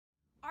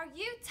Are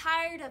you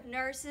tired of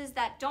nurses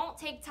that don't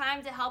take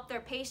time to help their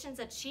patients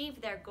achieve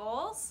their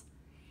goals?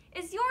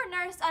 Is your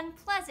nurse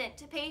unpleasant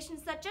to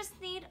patients that just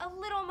need a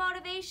little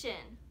motivation?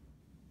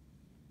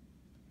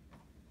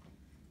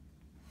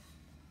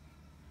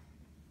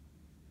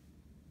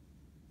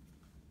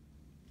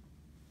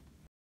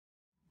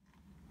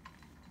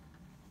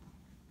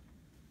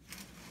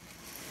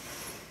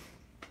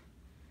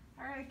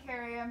 All right,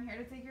 Carrie, I'm here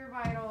to take your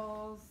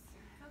vitals.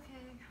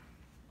 Okay.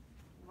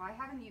 Why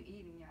haven't you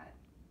eaten yet?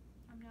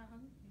 I'm not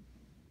hungry.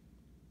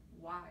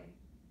 Why?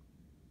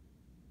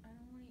 I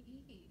don't want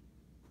to eat.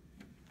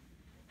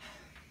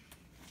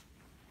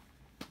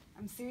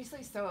 I'm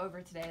seriously so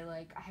over today.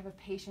 Like, I have a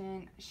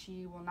patient,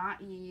 she will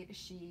not eat.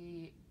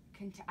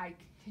 I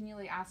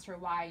continually asked her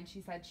why, and she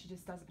said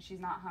she's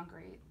not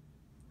hungry.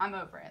 I'm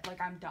over it.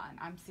 Like, I'm done.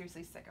 I'm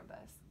seriously sick of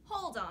this.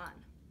 Hold on.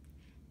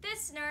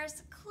 This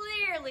nurse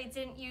clearly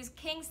didn't use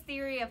King's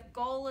theory of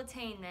goal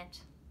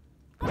attainment.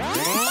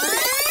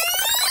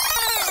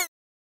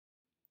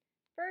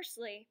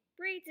 Firstly,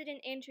 Bree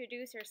didn't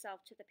introduce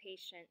herself to the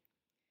patient.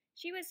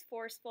 She was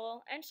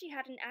forceful, and she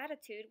had an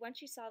attitude when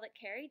she saw that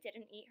Carrie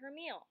didn't eat her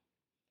meal.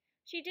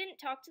 She didn't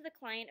talk to the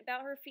client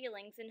about her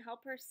feelings and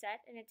help her set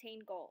and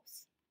attain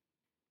goals.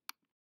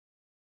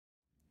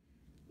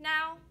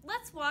 Now,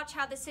 let's watch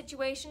how the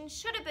situation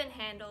should have been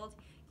handled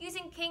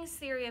using King's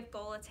theory of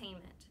goal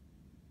attainment.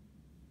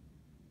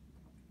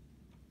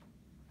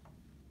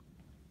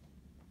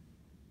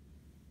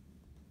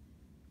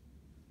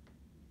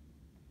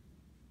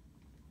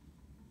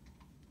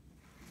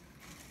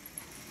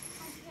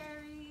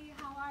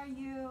 How are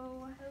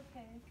you?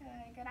 Okay.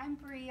 Good. I'm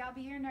Bree. I'll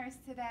be your nurse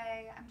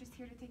today. I'm just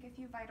here to take a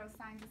few vital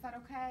signs. Is that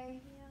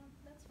okay? Yeah,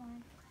 that's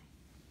fine.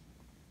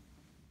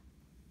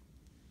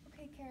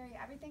 Okay, Carrie,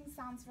 everything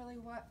sounds really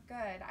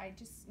good. I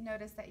just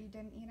noticed that you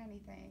didn't eat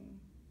anything.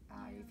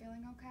 Are you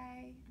feeling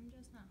okay? I'm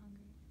just not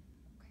hungry.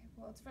 Okay,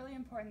 well, it's really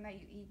important that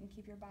you eat and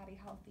keep your body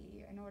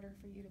healthy in order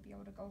for you to be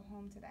able to go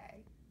home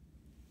today.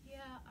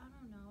 Yeah, I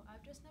don't know.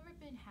 I've just never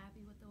been happy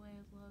with the way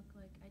I look.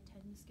 Like, I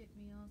tend to skip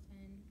meals,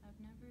 and I've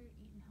never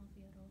eaten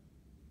healthy at all.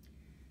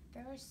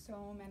 There are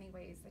so many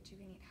ways that you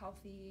can eat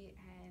healthy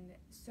and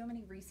so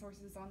many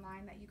resources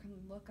online that you can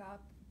look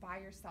up by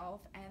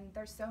yourself, and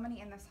there's so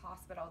many in this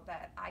hospital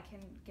that I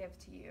can give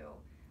to you.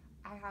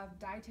 I have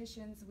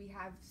dietitians. We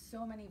have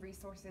so many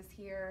resources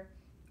here.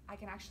 I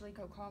can actually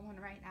go call one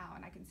right now,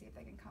 and I can see if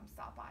they can come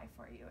stop by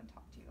for you and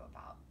talk to you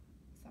about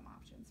some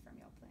options for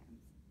meal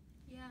plans.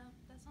 Yeah,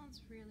 that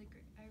sounds really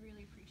great. I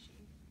really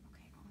appreciate it.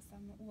 Okay,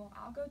 awesome. Well,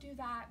 I'll go do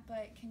that,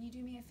 but can you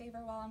do me a favor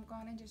while I'm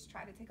gone and just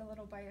try to take a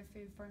little bite of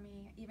food for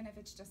me, even if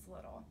it's just a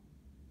little?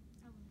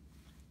 I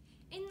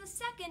will. In the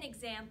second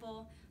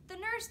example, the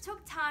nurse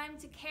took time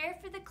to care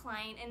for the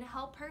client and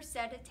help her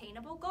set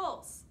attainable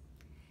goals.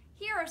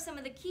 Here are some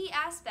of the key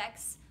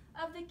aspects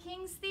of the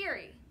King's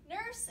theory.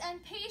 Nurse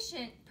and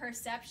patient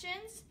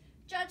perceptions,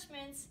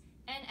 judgments,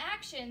 and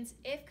actions,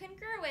 if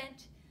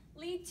congruent,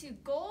 lead to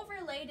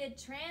goal-related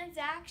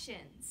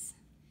transactions.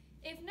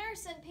 If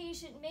nurse and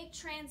patient make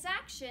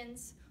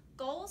transactions,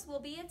 goals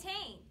will be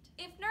attained.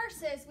 If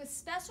nurses with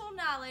special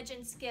knowledge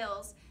and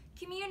skills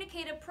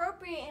communicate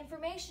appropriate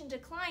information to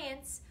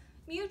clients,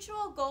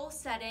 mutual goal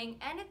setting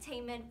and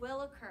attainment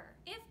will occur.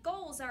 If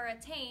goals are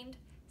attained,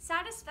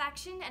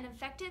 satisfaction and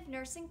effective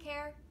nursing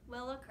care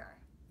will occur.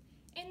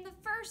 In the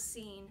first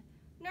scene,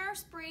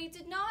 Nurse Bree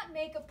did not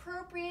make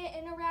appropriate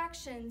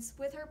interactions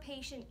with her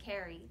patient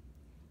Carrie,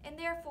 and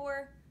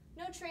therefore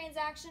no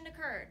transaction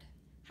occurred.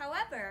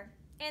 However,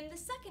 in the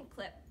second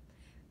clip,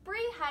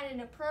 Bree had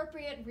an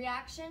appropriate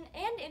reaction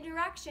and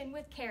interaction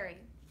with Carrie,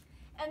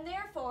 and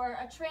therefore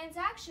a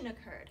transaction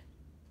occurred.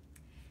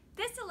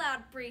 This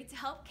allowed Bree to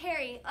help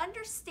Carrie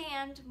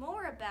understand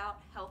more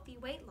about healthy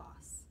weight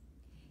loss.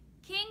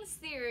 King's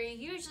theory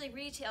usually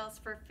retails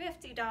for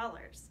 $50,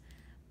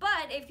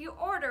 but if you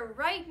order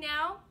right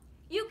now,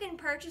 you can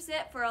purchase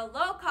it for a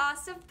low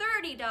cost of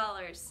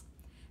 $30.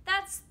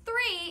 That's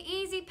 3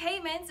 easy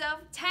payments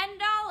of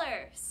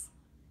 $10.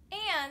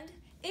 And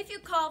if you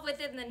call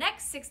within the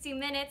next 60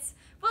 minutes,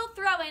 we'll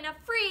throw in a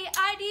free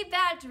ID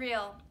badge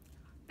reel.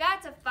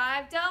 That's a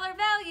 $5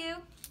 value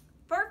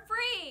for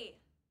free.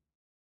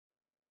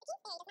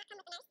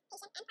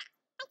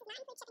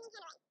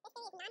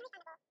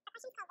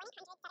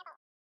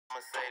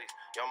 Mercedes,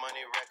 your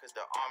money records,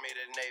 the army,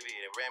 the navy.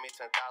 They ran me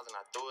 10,000,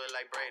 I threw it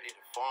like Brady.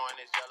 The foreign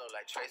is yellow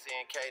like Tracy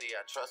and Katie.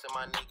 I trust in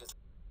my niggas.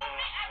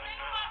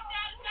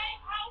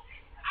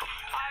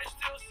 I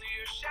still see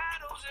your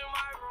shadows in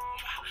my room.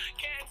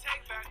 Can't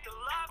take back the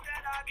love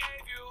that I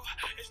gave you.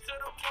 It's to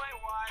the point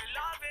where I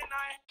love it.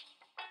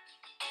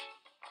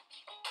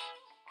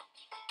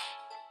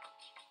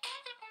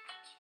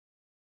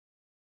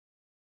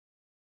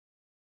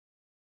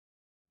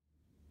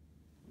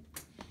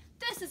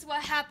 This is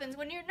what happens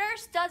when your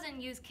nurse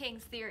doesn't use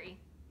King's theory.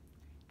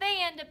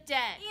 They end up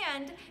dead.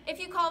 And if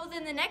you call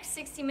within the next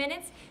 60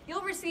 minutes,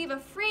 you'll receive a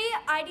free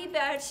ID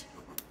badge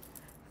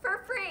for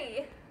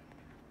free.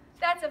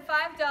 That's a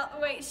 $5,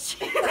 wait,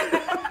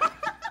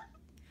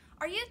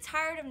 Are you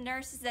tired of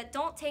nurses that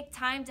don't take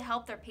time to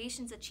help their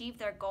patients achieve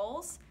their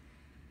goals?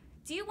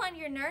 Do you want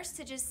your nurse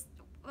to just,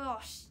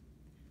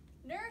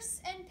 nurse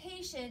and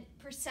patient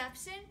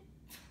perception?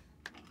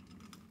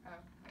 Oh.